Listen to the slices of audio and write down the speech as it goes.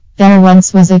There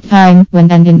once was a time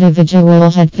when an individual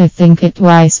had to think it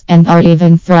twice and or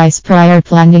even thrice prior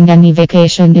planning any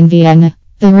vacation in Vienna.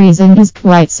 The reason is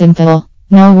quite simple.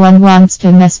 No one wants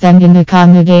to mess them in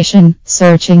accommodation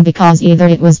searching because either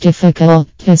it was difficult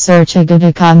to search a good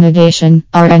accommodation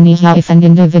or anyhow if an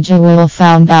individual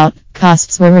found out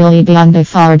costs were really beyond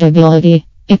affordability.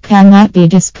 It cannot be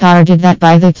discarded that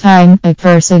by the time a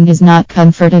person is not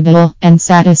comfortable and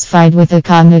satisfied with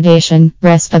accommodation,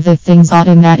 rest of the things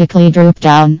automatically droop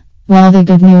down. Well, the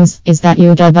good news is that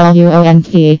you won't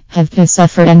have to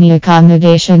suffer any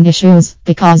accommodation issues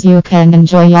because you can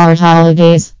enjoy your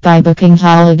holidays by booking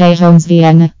Holiday Homes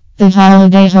Vienna. The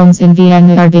holiday homes in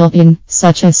Vienna are built in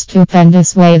such a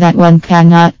stupendous way that one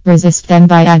cannot resist them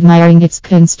by admiring its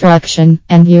construction,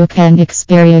 and you can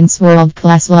experience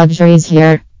world-class luxuries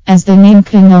here. As the name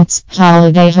connotes,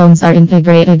 holiday homes are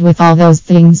integrated with all those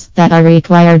things that are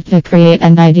required to create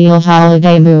an ideal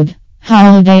holiday mood.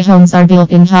 Holiday homes are built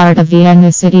in heart of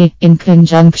Vienna city, in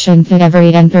conjunction to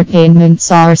every entertainment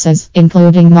sources,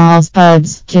 including malls,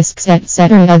 pubs, discs,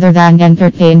 etc. Other than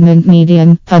entertainment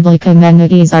medium, public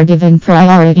amenities are given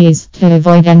priorities to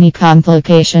avoid any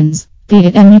complications. Be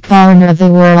it any corner of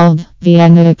the world,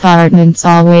 Vienna apartments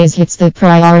always hits the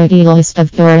priority list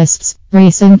of tourists.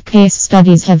 Recent case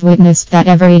studies have witnessed that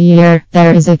every year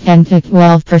there is a 10 to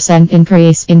 12%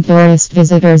 increase in tourist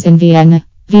visitors in Vienna.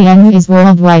 Vienna is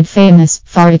worldwide famous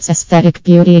for its aesthetic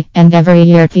beauty, and every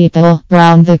year people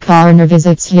round the corner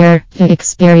visits here to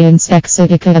experience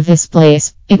exotica of this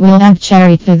place. It will add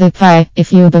cherry to the pie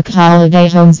if you book Holiday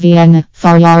Homes Vienna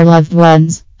for your loved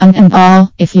ones. And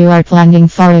all, if you are planning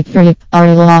for a trip or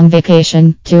a long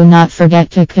vacation, do not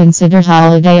forget to consider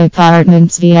Holiday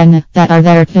Apartments Vienna that are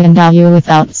there to endow you with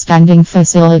outstanding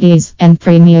facilities and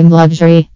premium luxury.